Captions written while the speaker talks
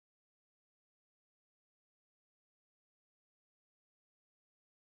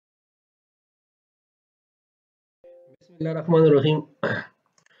الله الرحمن الرحیم.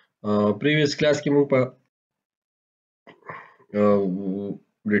 پریویس کلاس کې موږ په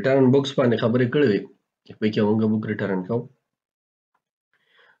ریټرن بوکس باندې خبرې کړې وې چې په کې موږ بوک ریټرن کوو.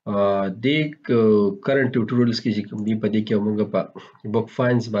 د کرنٹ ټیوټوریالز کې چې کوم دی په دې کې موږ په بوک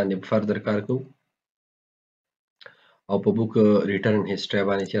فاینز باندې فردر کار کوو او په بوک ریټرن هیستوري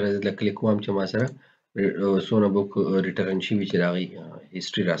باندې چې راځي کلیک کوم چې ما سره سونه بوک ریټرن شي چې راغی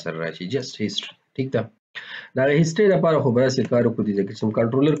هیستوري را سره راشي جست هیستوري. ٹھیک ده. دا هیستوري لپاره خو به داسې کار وکړو چې کوم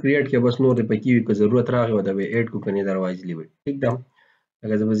کنټرولر کریټ کې بس نور پکې وي که ضرورت راغی او دا به اډ کو کني دروازه لیوي. ٹھیک ده.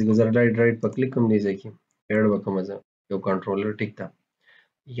 اگر زه به گزر رائټ په کلیک کوم دی ځکه اډ وکم زه یو کنټرولر. ٹھیک ده.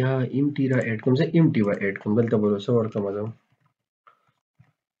 یا امټي را اډ کوم زه امټي وا اډ کوم دلته به څه ورکم زه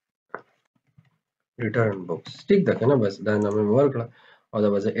ریټرن بوکس. ٹھیک ده کنه. بس دا نام مې ورکړه او دا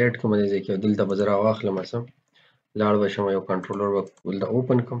به زه اډ کوم دی ځکه دلته به زه را واخلم سم لاړ بشم یو کنټرولر ولدا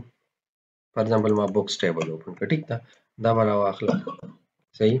اوپن کوم. فار ایگزامپل ما بوکس ټیبل اوپن کړ. ٹھیک ده. دا به را واخلم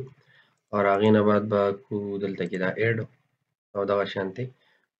صحیح اور هغې نه بعد به دلته کې دا اډ او دغه شانتې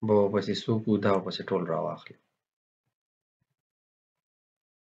به ورپسې څو کو دا ورپسې ټول را واخلم.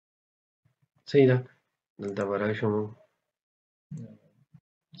 صحیح ده. دلته به راشم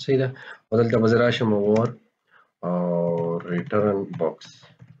صحیح ده او دلته به زه راشم اور return box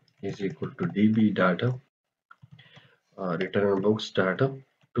is equal to db data return box data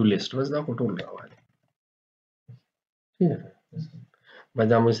to list. بس دا خو ټول راواله. بعد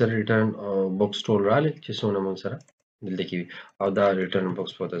دا موږ سره ریټرن بوکس ټول رااله چې څونه موږ سره دلته کې او دا ریټرن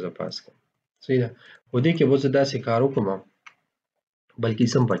بوکس په تاسو پاس کوم. صحیح ده. خو دې کې به زه داسې کار وکړم بلکې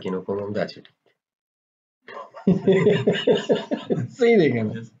سم پکې نه کوم هم داسې صحیح دی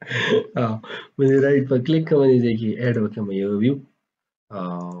کنه. مې رائټ په کلیک کوم دی ځکه اډ وکم یو ویو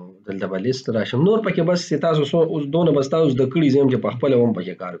دلته به لیست راشم نور پکې بس تاسو اوس دونه بس تاسو د کړي زم چې په خپل هم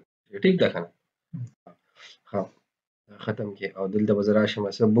پکې کار کوي. ٹھیک ده کنه. ها ختم کې او دلته به زه راشم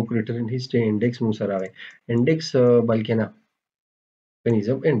اسه بوک ریټرن هیستوري انډیکس مو سره راغی انډیکس بلکې نه کني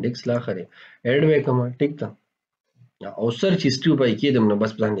زم انډیکس لا خره اډ وکم. ٹھیک ده. او سرچ هیستوري پای کې دم نو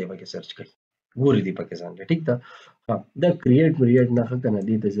بس پلان دی پکې سرچ کوي ګوري دی پکې ځان. ٹھیک ده. ها دا کریټ مریټ نه کنه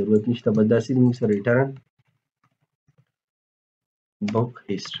دې ته ضرورت نشته بس دا سې موږ سره ریټرن book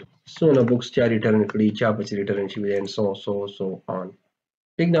history سونه بوکس چا ریټرن کړي چا پچې ریټرن شي وي سو آن.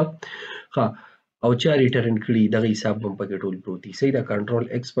 ٹھیک ده. ها او چا ریټرن کړي دغه حساب هم پکې ټول پروت دي. صحیح ده. کنټرول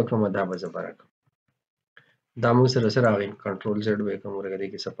ایکس په کومه دا به زبر کړم دا موږ سره سره راغی کنټرول زد به کوم ورګه دې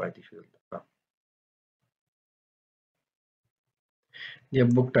کې سپاتې شو. یا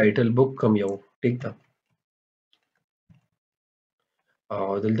بوک ټایټل بوک کم یو. ٹھیک ده. او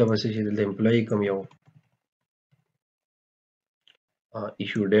دلته بس چې دلته امپلوي کم یو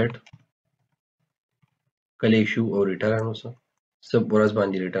ایشو ډیټ کله ایشو او ریټرن اوسه سب ورځ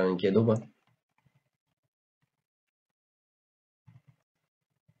باندې ریټرن کېدو به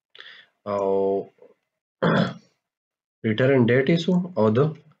او ریټرن ډیټ ایسو او د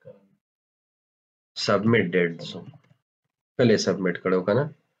سبمټ ډیټ سو کله سبمټ کړو کنه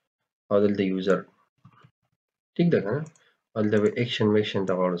او دلته یوزر. ٹھیک ده کنه. دلته به ایکشن میکشن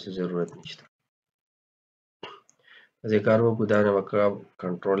ته غواړو څه ضرورت نشته. زه کار وکړو دا نه وکړه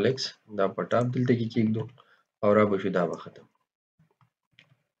کنټرول ایکس دا پټاپ دلته کې کېږدو او را به شو دا به ختم.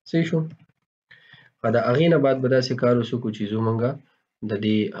 صحیح شو. دا هغې نه بعد به داسې کار وکړو چې زه مونږه د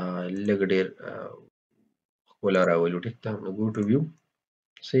دې لږ ډېر ښکلا راولو. ټیک ده. نو ګو ټو ویو.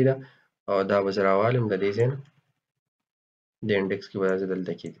 صحیح ده. او دا به زه راوالم د دې ځای نه د انډیکس کې به زه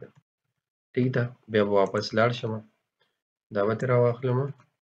دلته کېږدم. ټیک ده. بیا به واپس لاړ شم دا به ترې راواخلم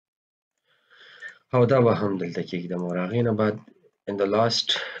او دا به هم دلته کېږدم او هغې نه بعد in the last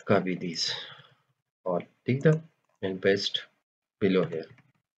copy these all. ٹھیک ده. and paste below here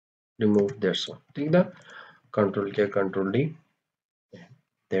remove this one. ٹھیک ده. control K control D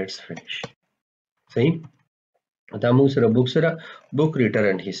that's finish. صحیح. دا موږ سره بوک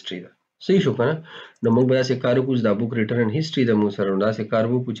ریټرن هیستوري ده. صحیح شو کنه. نو موږ به داسې کار وکړو دا بوک ریټرن هیستوري ده موږ سره داسې کار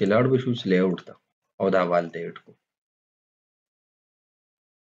وکړو چې لاړ به شو لیه آوټ ته او دا والته اډ کو.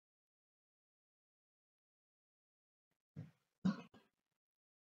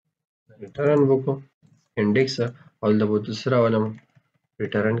 ریټرن وکړو انډیکس او د بوتل سره ولم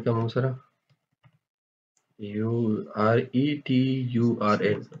ریټرن کوم سره یو آر ای ټی یو آر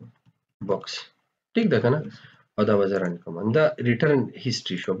ان باکس. ٹھیک ده کنه. او دا وزران کوم دا ریټرن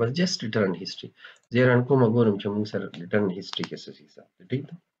هیستوري شو بس جست ریټرن هیستوري زه ران کوم ګورم چې موږ سره ریټرن هیستوري کې څه حساب دی. ٹھیک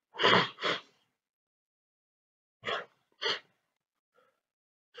ده.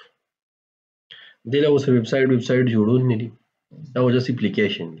 دله اوس ویب سایټ جوړول نه دي دا جست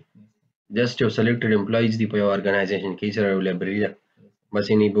اپلیکیشن دی جست یو سلیکټډ امپلایز دی په یو ارګنایزیشن کې سره یو لایبرری ده بس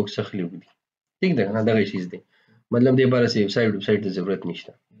یې نه بوکس اخلي وګدي. ٹھیک ده کنه. دغه شیز دی مطلب دې لپاره چې ویب سایټ ته ضرورت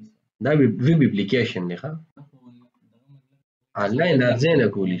نشته دا ویب اپلیکیشن دی ښه آنلاین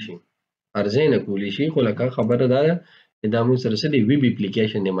ارزانه کولی شي خو لکه خبره دا ده چې دا موږ سره څه دی ویب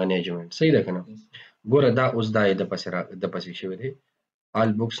اپلیکیشن دی منیجمنت صحیح ده که نه ګوره دا اوس دا یې د پسې شوی دی آل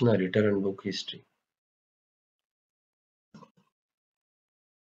بوکس نه ریټرن بوک هیسټري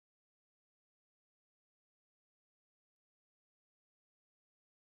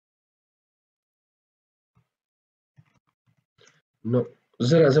نو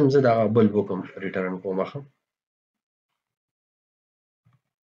زه راځم زه دغه بل بوک هم ریټرن کوم ښه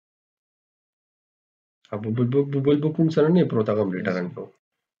بل بوک موږ سره نه پروت هغه هم ریټرن کوو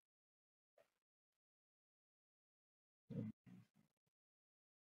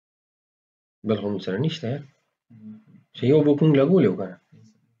بل خو موږ سره نشته یار چې یو بوک موږ لګولی و که نه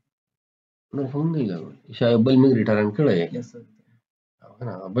نور خو موږ نه لګولی شاید بل موږ ریټرن کړی یې که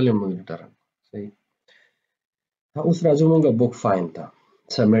نه بل هم موږ ریټرن صحیح اوس راځو موږ بوک فاین ته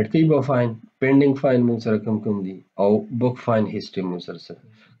سبمیټ کوي به فاین پینډینګ فاین موږ سره کم دي او بوک فاین هیسټري موږ سره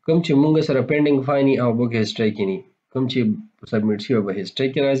کوم چې موږ سره پینډینګ فاین او بوک هیسټري کې ني کوم چې سبمیټ شي به هیسټري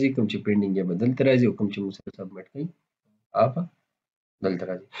کې راځي کوم چې پینډینګ یې به دلته راځي او کوم چې موږ سره سبمیټ کوي هغه دلته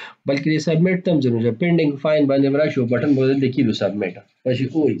راځي بلکې د سبمیټ ته هم ضرور ده پینډینګ فاین باندې به راشي او بټن به دلته کېږدو سبمیټ پسې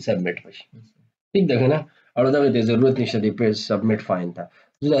وایي سبمیټ پسې ټیک ده که نه او دغه ته ضرورت نشته دی سبمیټ فاین ته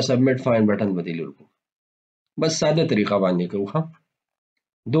زه دا سبمیټ فاین بټن به دې لور کوم بس ساده طریقه باندې کوو ښه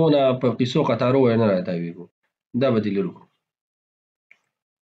دونه په قیسو قطارو نه راتاویږو دا به دې لور کوو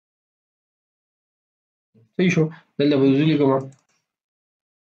صحیح شو دلته به وضو لیکم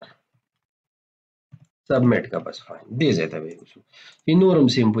سبمیټ کا بس فاین دې ځای ته به یې وځو چې نور هم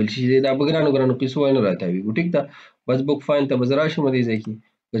سمپل شي دا په ګرانو قیسو نه راتاویږو ټیک ده بس بوک فاین ته به زه راشم دې ځای کې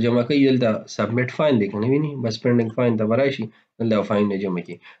که جمع کوي دلته سبمیټ فاین دی که نه ویني بس پینډینګ فاین ته به راشي دلته فاین نه جمع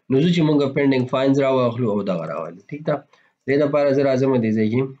کړي نو زه چې مونږ پینډینګ فاینز راواخلو او دغه راولي ټیک ده دې دپاره زه راځم دې ځای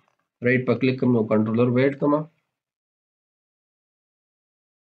کې رایټ په کلیک کوم او کنټرولر به ایډ کړم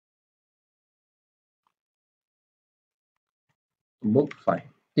بوک فاین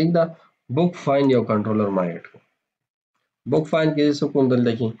ټیک ده بوک فاین یو کنټرولر ما ایډ کړ بوک فاین کې څه کوم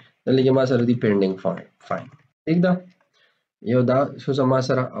دلته کې ما سره دی پینډینګ فاین ټیک ده یو دا شو زما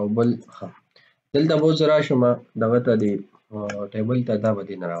سره او بل ښه دلته به زه راشم دغه ته د ټیبل ته دا به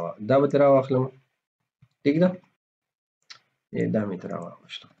دې نه دا به ترې راواخلم ټیک ده دا مې ترې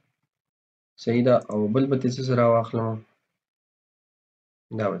راواخیستو صحیح ده او بل به ترې څه راواخلم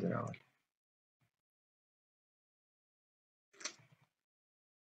دا به ترې راواخلم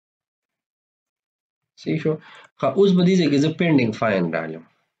صحیح شو ښه اوس به دې ځای کې زه پینډینګ فاین رالم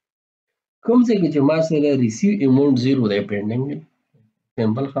کوم ځای کې چې ما سره ریسیو اماونټ 0 دی پینډینګ دی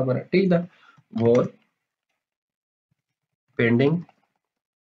سمپل خبره ټیک ده وار pending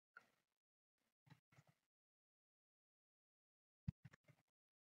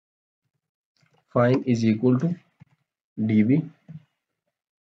fine is equal to db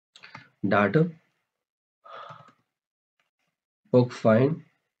data book fine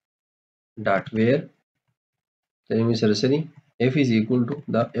dot where tell me sorry f is equal to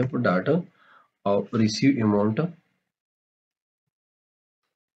the f data of receive amount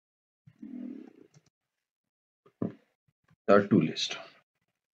dot to list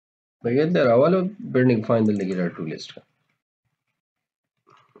بقيت there all pending fine the dot to list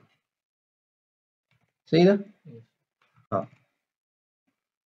सही ना हाँ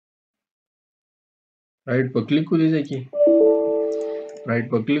राइट पर क्लिक को दीजिए कि राइट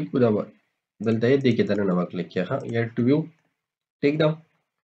पर क्लिक को दबा दलता है देखिए तरह नवा क्लिक किया हाँ ये टू व्यू टेक डाउन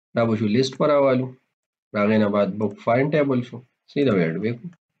डाबो शू लिस्ट पर आवालू रागे ना बाद बुक फाइन टेबल शू सीधा वेड वे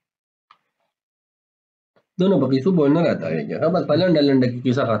दोनों बाकी सु बोलना रहता है क्या बस पलन डलन की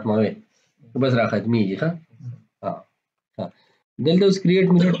किसा खत्म है बस रा खत्मी है हाँ हाँ हाँ دلته اوس کریټ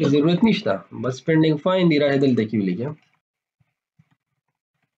میثډ ته ضرورت نشته بس پینډینګ فاین دی راځي دلته کې ولیکم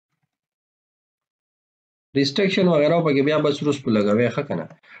ریسټریکشن وغیرہ پکې بیا بس روس په لګوي ښه کنه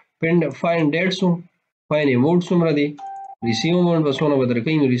پینډ فاین ډیټ سو فاین اماونټ څومره دی ریسیو اماونټ بسونه بدر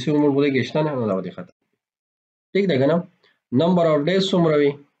کوي نو ریسیو اماونټ بده کې شته نه دا ودی ختم ٹھیک ده کنه نمبر اف ډیز څومره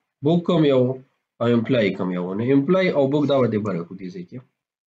وي بوک کوم یو او امپلای کوم یو نو امپلای او بوک دا ودی بره کو دي ځکه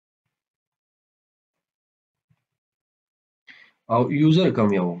او یوزر کم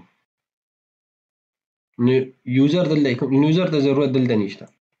یو نو یوزر دلته کوم یوزر ته ضرورت دلته نشته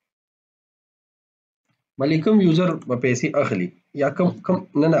بلې کوم یوزر په پیسې اخلي یا کم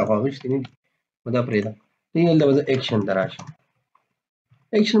نه غواړي نه دا پرېدا دې دلته اکشن دراشم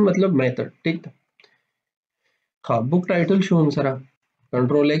اکشن مطلب میثډ ټیک ده ها بوک ټایټل شو هم سره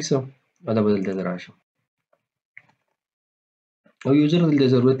کنټرول ایکس دا بدلته دراشم او یوزر دلته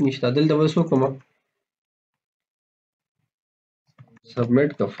ضرورت نشته دلته وسو کوم سبمټ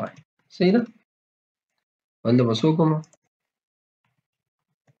کا فایل صحیح ده بل بس وکم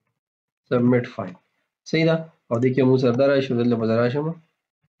سبمټ فایل صحیح ده او د کې مو سره دراشو دلته به راشم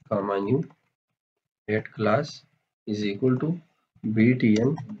کاما نیو get class is equal to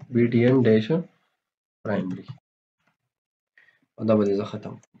btn dash primary او دا به زه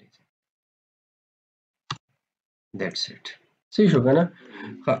ختم that's it صحیح شو کنه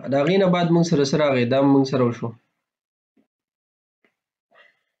دا غینه بعد موږ سره سره غي دا موږ سره وشو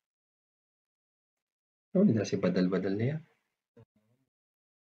نو دا څه بدل دی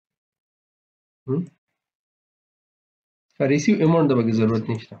ریسیو اماونت د بګي ضرورت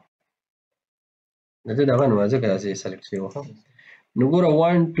نشته دته دا غواړم ځکه دا څه سلیکټ شوی وخت نو ګوره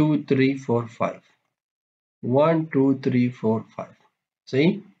 1 2 3 4 5 1 2 3 4 5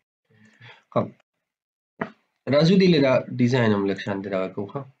 صحیح ها راځو دی له ډیزاین هم لکه شانته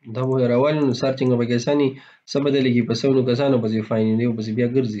راکوخه دا و راوالو نو سرچینګ به کسانی سبدلږي په سونو کسانو په فاین دی په بیا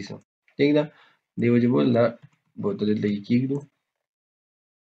ګرځي سم ٹھیک ده دی وجه بول لا بوتل لګي کیږي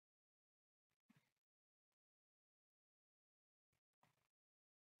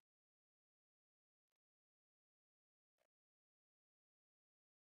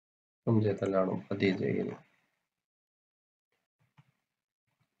کوم ځای ته لاړم په دې ځای کې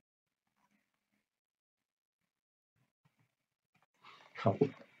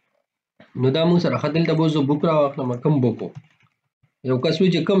نو دا موږ سره خدل ته بوزو بوک را واخلم کم بوکو یو کس وی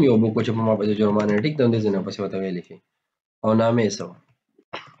چې کم یو بوکو چې په ما په جرمانه ټیک ته دې نه پسې وته ویلې شي او نامې سو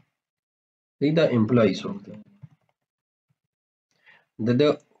دا امپلوي سو د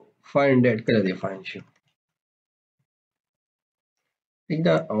فایند ډیټ کړه دی فایند شو ټیک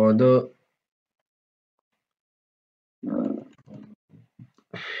دا او د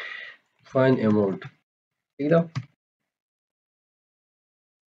find amount ٹھیک ده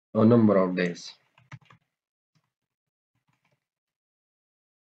or number of days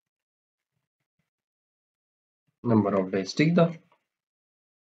ٹھیک ده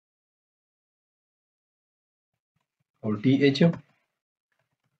or th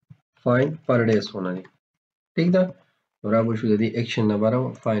find per days ہونا دی ٹھیک ده برابر شو د دې اکشن نه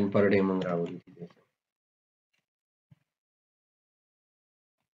برابر find per day مونږ راوړي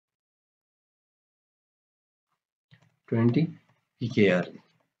 20 PKR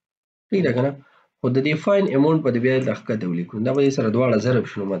ٹھیک ده کنه خو د دې فاین اماونت په دې بیا د ښکته ولیکو دا به سره دواړه ضرب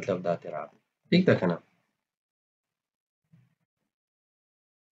شنو مطلب دا تر راغلی ٹھیک ده کنه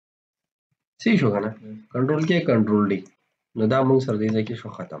صحیح شو کنه کنټرول کې کنټرول دی نو دا موږ سره دې ځکه شو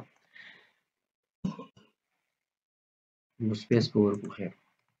ختم سپیس پاور کو خیر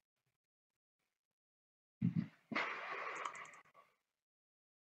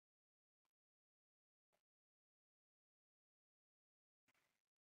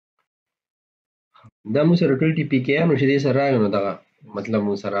دا موږ سره 20 PKR نو چې دې سره راغی نو دا مطلب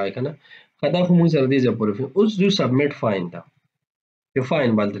موږ سره راغی کنه خدا خو موږ سره دې ځای پورې اوس جو سبمټ فاین دا په فاین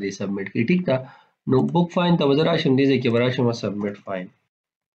باندې دې سبمټ کی ٹھیک ده نو بوک فاین ته وزرا شم دې ځای کې براشم سبمټ فاین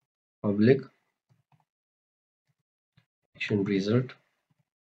پبلک action result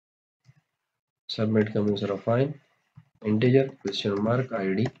submit کوم سره فاین integer question mark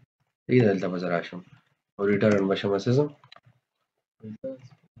id دې دلته وزرا شم او ریټرن بشم اساسم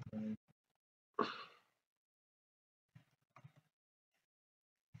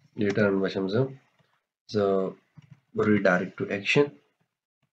return بشم زه redirect to action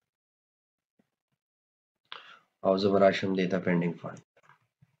او زه براشم data pending file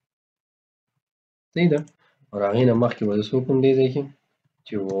صحیح ده او هغه نه مخکې به زه کوم دی ځای کې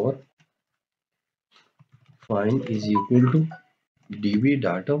چې over find is equal to db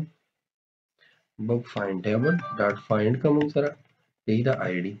data book find table dot find کوم سره ٹھیک ده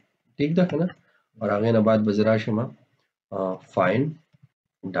id ٹھیک ده کنه او هغه نه بعد به زه راشم find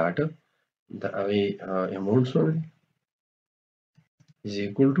data the amount sorry is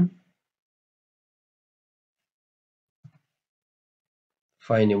equal to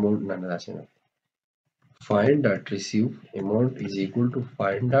find amount none that's enough find dot receive amount is equal to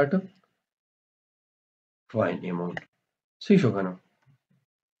find data find amount صحیح شو کنه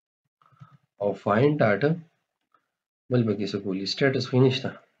او find data بل بګي څه کولی سټیټس خو نشته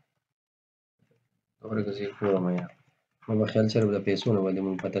اورګه زه کوم یا نو خیال سره د پیسو نه باندې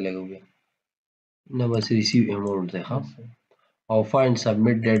مونږ پته لګو بیا نو بس ریسیو اماونت ده ها او فایند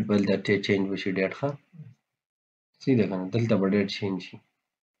سبمټ ډیټ بل د چینج وشي ډیټ ها سیده کنه دلته به ډیټ چینج شي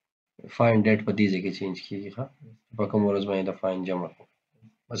فایند ډیټ په دې ځای کې چینج کیږي ها په کوم ورځ باندې د فایند جمع کو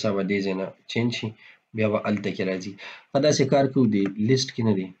بس به دې ځای نه چینج شي بیا به الته کې راځي خدا سي کار کو دی لیست کې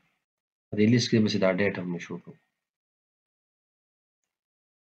نه دی دې لیست کې بس دا ډیټ هم نشو کو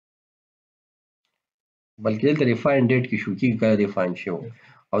بلکې دلته ریفاین ډیټ کې شو کېږي کله ریفاین شو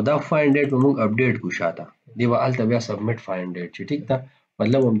او دا فاین ډیټ به موږ اپډیټ کو شاته دی به هلته بیا سبمټ فاین ډیټ چې ټیک ده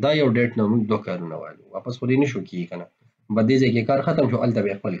مطلب هم دا یو ډیټ نه موږ 2 کارونه وایو واپس خو دې نشو کېږي که نه به دې ځای کې کار ختم شو هلته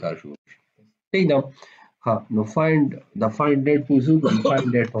بیا خپل کار شروع شو ټیک ده ها نو فایند د فاین ډیټ موږ څه وکړو فاین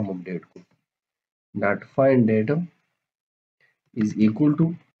ډیټ هم اپډیټ کړو ډاټ فاین ډیټ is equal to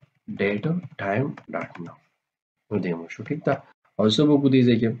data time dot now نو دې مو شو ټیک ده او څه به وکړو دې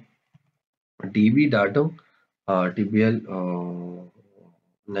ځای کې db ډاټا tbl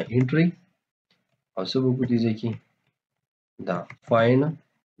نه انټري او څه به وکړو دې ځای کې دا find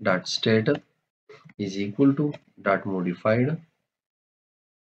dot state is equal to dot modified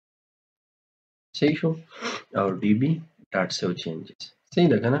صحیح شو او db dot save changes صحیح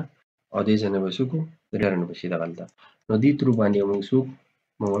ده کنه او دې ځای نه به څه وکړو رن به شي دغلته نو دې ترو باندې موږ څوک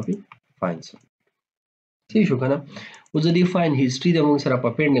موافق فاین سره صحیح شو کنه اوس د دې فاین هیستوري د موږ سره په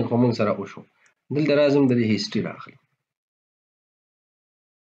پینډینګ خو موږ سره وشو دلته راځم د دې هیستوري راخلم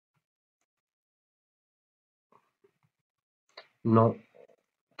نو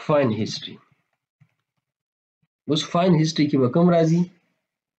فاین هیستوري اوس فاین هیستوري کې به کوم راځي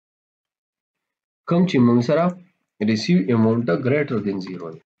کوم چې موږ سره ریسیو اماونټ ګریټر دین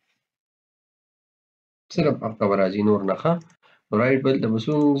 0 صرف هغه به راځي نور نه ښه رایټ بل د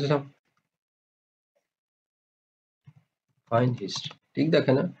بسو موږ سره فاین هیستوري ٹھیک ده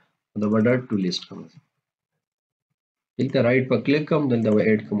کنه دا به ډاټ ټو لیست کوم ٹھیک ده رائټ په کلیک کوم دلته به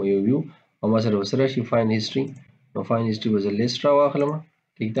اډ کوم یو ویو او ما سره وسره شي فاین هیستوري نو فاین هیستوري به زه لیست را واخلم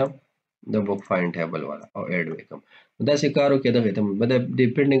ٹھیک ده د بوک فاین ټیبل والا او اډ وکم دا څه کارو کې دغه ته به د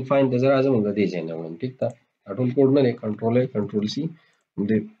ډیپندینګ فاین ته زرا اعظم د دې ځای نه وم ٹھیک ده ټول کوډ نه کنټرول سی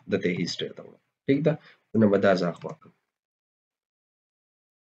د ته هیستوري ته ٹھیک ده نو به دا ځاخ واکم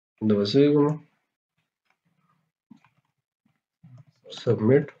نو وسوي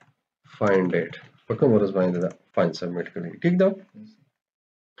submit find date په کوم ورځ باندې دا فاین سبمټ کړی ٹھیک ده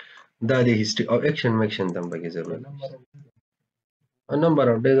دا د هیستوري او اکشن میکشن دم به ضرورت نمبر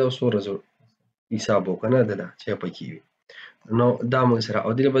اف ډیز او سورز حساب وکنه دا چې پکې وي نو دا موږ سره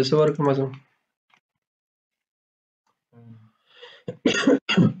او دې بل څه ورکوم زه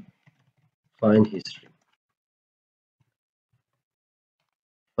find history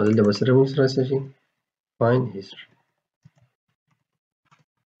او دلته به سره موږ سره څه شي find history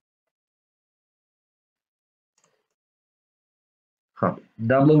ها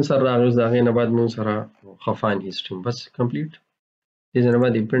دا موږ سره راغلی دا غي نه بعد موږ سره خفاین هیستوري بس کمپلیټ دې نه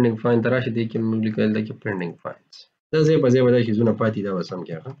بعد پرنټینګ فاین تراشي دې کې موږ لیکل دا کې پرنټینګ فاینز دا زه په ځای ودا شي زونه پاتې دا وسم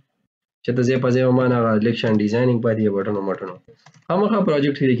کېږي چې ته زه په ځای معنا الیکشن ډیزاینینګ پاتې بټنو مټنو هغه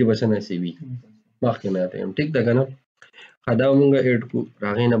پروجیکټ کې بس نه سی وی مخکې نه ته ټیک ده کنه خدا موږ اډ کو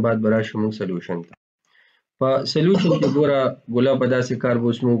راغی نه بعد برا شو موږ سولوشن په سولوشن کې ګوره ګولا په داسې کار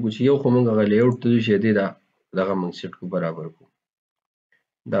بوسمو کو چې یو خو موږ غلې اوټ ته شي دې دا دغه موږ سیټ کو برابر کو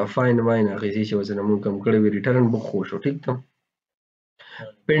دا فاین ماین هغه چې وسنه موږ کم کړی وی ریټرن بو خو شو ټیک ده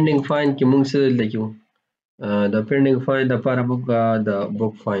پینډینګ فاین کې موږ څه لیکو د پینډینګ فاین د لپاره موږ د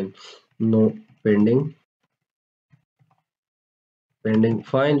بوک فاین نو پینډینګ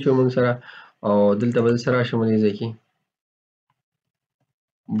فاین شو موږ سره او دلته بل سره شمول ځکه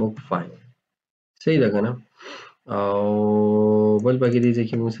بوک فاین صحیح ده کنه او بل پکې دي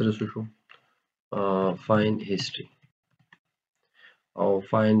چې موږ سره شو فاین هیستوري او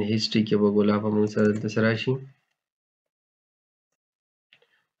فاین هیستوري کې به ګولا په موږ سره دلته سره شي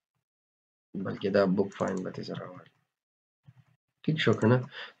بلکې دا بوک فاین به سره راوړي ٹھیک شو کنه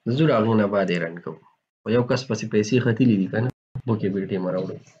زه راغونه بعد رن کوم او یو کس پسې پیسې ختلې دي کنه بوکې بیرته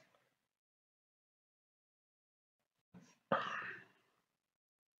مراوړم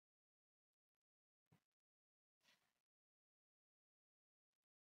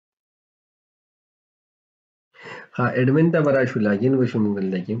ها اډمن ته برا شو لاګین وشو موږ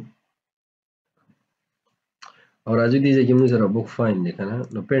لګیم او راځي دې چې موږ سره بوک فاین دی کنه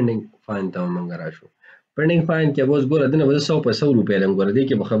نو پینډینګ فاین ته موږ راشو پینډینګ فاین کې اوس ګوره دنه 100 په 100 روپیا لنګ ګوره دې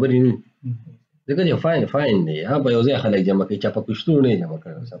کې به خبرې نه ځکه چې فاین دی ها په یو ځای خلک جمع کوي چې په پښتو نه جمع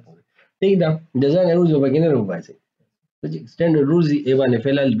کوي سپورټ ٹھیک ده د ځان روز بګینر وباسي چې سټانډرډ روز ای باندې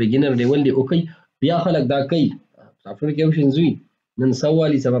فعلال بګینر لیول دی او کوي بیا خلک دا کوي سافټویر کې اوپشنز وي نن 100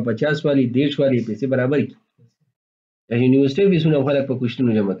 والی سبا 50 والی 150 والی پیسې برابر کی یونیورسيټي فیسونه خلک په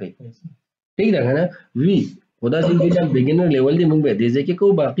کوشتونو جمع کوي ٹھیک ده کنه وی خدا چې دا بګینر لیول دی موږ به دې ځکه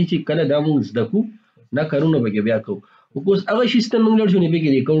کو باقي چې کله دا موږ زده کو نه کارونه به بیا کو او کوس هغه سیستم موږ لړ شو نه بګی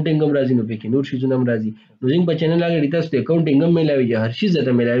اکاونټینګ هم راځي نو پکې نور شیزونه هم راځي نو زنګ په چینل هغه ډیټا ست اکاونټینګ هم ملاوي هر شي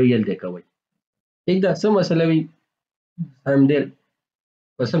زده ملاوي یلته کوي ٹھیک ده سم مسله وی هم دې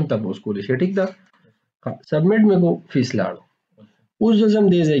قسم تاسو کولې شي ٹھیک ده سبمټ مې کو فیس لاړو اوس زم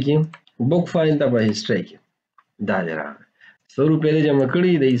دې ځکه بوک فایل ته په هیستري کې دا دی راغلی 100 روپۍ دې جمع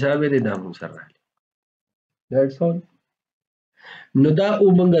کړي د حساب یې دا موږ سره راغلی That's all. نو دا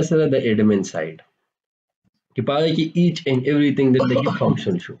ومنګ سره د ایډمن سایډ چې په هغه کې ایچ اینڈ ایوریثینګ دلته کې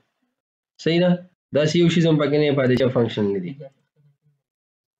فنکشن شو صحیح ده دا یو شی زم پکې نه پاتې چې فنکشن نه دی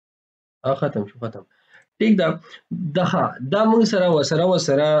ختم شو ختم ټیک ده دا موږ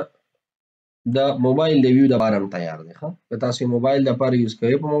سره د موبایل د ویو د لپاره هم تیار دی ښه که تاسو موبایل د لپاره یوز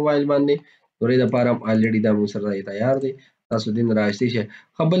کوئ په موبایل باندې نو د لپاره هم الریډي دا موږ سره تیار دی تاسو دین راځي چې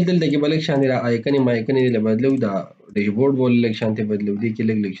خپل دلته کې بلک شان را آیکنې مایکنې له بدلو دا ډیشبورډ بول لک شانته بدلو دي کې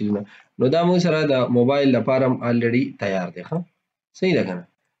لګ شونه نو دا موږ سره د موبایل لپاره هم الریډي تیار دی ښه صحیح ده کنه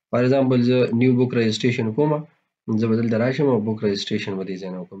فار ایگزامپل زه نیو بوک رجسټریشن کوم زه بدل دراشم او بوک رجسټریشن ودی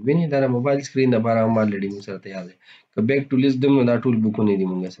زنه کوم ویني دا موبایل سکرین د لپاره هم الریډي موږ سره تیار دی که بیک ټو لیست دم نو دا ټول بوکونه دي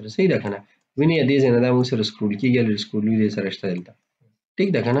موږ سره صحیح ده کنه ویني دې زنه دا موږ سره سکرول کیږي سکرول دې سره شته دلته ټیک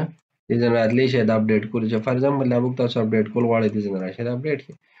ده کنه دې زنه راتلې شه دا اپډیټ کول چې فار ایگزامپل دا بوک تاسو اپډیټ کول غواړئ دې زنه راشه دا اپډیټ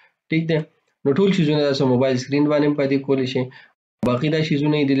کی ټیک ده نو ټول شیزونه تاسو موبایل سکرین باندې پاتې کول شي باقی دا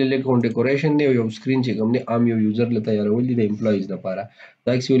شیزونه دې لیک اون ډیکوریشن دی یو سکرین چې کوم دی عام یو یوزر لته تیارول دي د امپلویز لپاره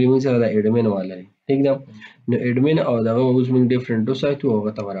دا اکچولی موږ سره د ایډمن والا دی ٹھیک ده نو ایډمن او دا اوس موږ ډیفرنٹ وساتو او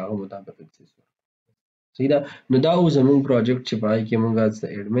هغه هغه مطابق اکسس صحیح ده نو دا اوس زموږ پروجیکټ چې پای کې موږ د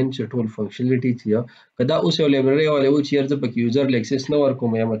ایډمن چې ټول فنکشنلیټی چې کدا اوس یو لایبرری والے و چې ارزه پکې یوزر اکسس نه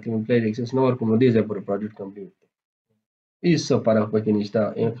ورکوم یا مطلب امپلوی اکسس نه ورکوم نو دې ځای پر پروجیکټ کمپلیټ هیڅ فرق پکې نشته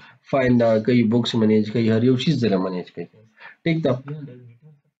فایل دا کوي بوکس منیج کوي هر یو چیز ځله منیج کوي ٹھیک ده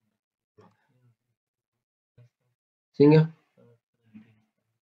څنګه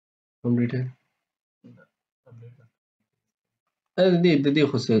کمپلیټ دې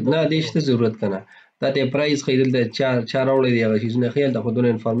خو نه دې شته ضرورت کنه دا ته پرایس خیدل د 4 اورې دی هغه چیزونه خیال د خودونه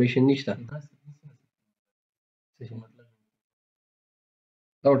انفارمیشن نشته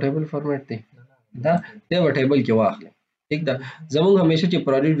دا ټیبل فارمیټ دی دا ټیبل کې واخلې ٹھیک ده زموږ همیشه چې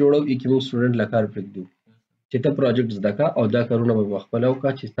پروجیکټ جوړو کې موږ سټوډنټ لکار پرېږدو چې ته پروجیکټ زده کا او دا کارونه به خپل او کا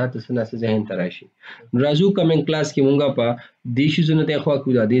چې تاسو څه ذهن ته راشي راځو کمنټ کلاس کې مونږه په دې شیزونه ته خو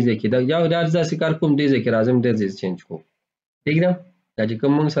کو دا دې ځکه دا یو داسې کار کوم دې ځکه راځم دې چینج کو ٹھیک ده دا چې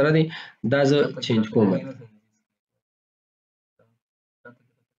کوم سره دی دا زه چینج کوم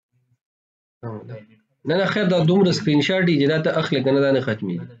نه خیر دا دومره سکرین شاټ دی چې دا ته اخلي کنه دا نه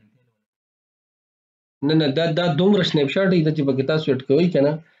ختمي نه دا دومره سنیپ شاټ دی چې په تاسو اټ کوي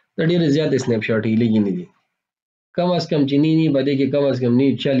کنه دا ډیره زیات سنیپ شاټ یې لګی نه دي کم از کم چې نه بده کې کم از کم نه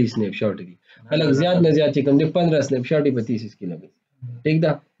 40 سنیپ شاټ دي الګ زیات نه زیات چې کم دي 15 سنیپ شاټ په 30 کې لګي ٹھیک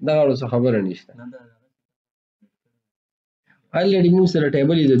ده دا اړو څه خبره نشته الریډي موږ سره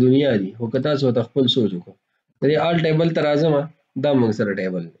ټیبل د دنیا دی او کتا څو خپل سوچ وکړه درې آل ټیبل تر اعظم دا موږ سره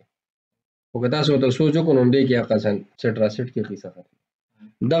ټیبل دی او کتا څو سوچ وکړو نو دې کې اقصا سټ را سټ کې قصه ختم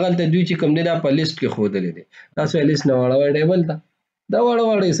دغه ته دوی چې کوم دی دا په لیست کې خو دلې دي تاسو لیست نه واړوي ټیبل ته دا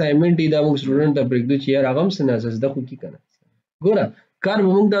واړه اسایمنټ دا موږ سټوډنټ ته پرېږدو چې یار هغه هم څه نه اساس د خو کی کنه ګوره کار به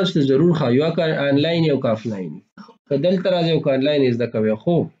موږ تاسو ته ضرور خایو کار آنلاین یو کا آفلاین کدل تر راځي او آنلاین از د کوي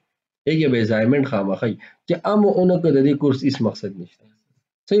خو هغه به اسایمنټ خامخای چې امو اونکه د دې کورس هیڅ مقصد نشته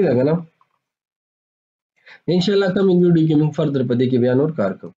صحیح ده کنه ان شاء الله کوم ویډیو کې موږ فردر په دې کې بیان اور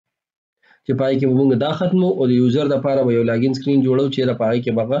کار کوو چې پای کې موږ دا ختمو او د یوزر د لپاره یو لاګین سکرین جوړو چې د پای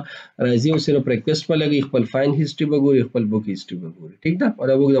کې بغه راځي او صرف ریکوست په لګي خپل فاین هیستوري وګوري خپل بوک هیستوري وګوري ٹھیک ده او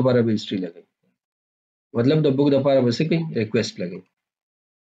د بوک د لپاره به هیستوري لګي مطلب د بوک د لپاره به څه کوي ریکوست لګي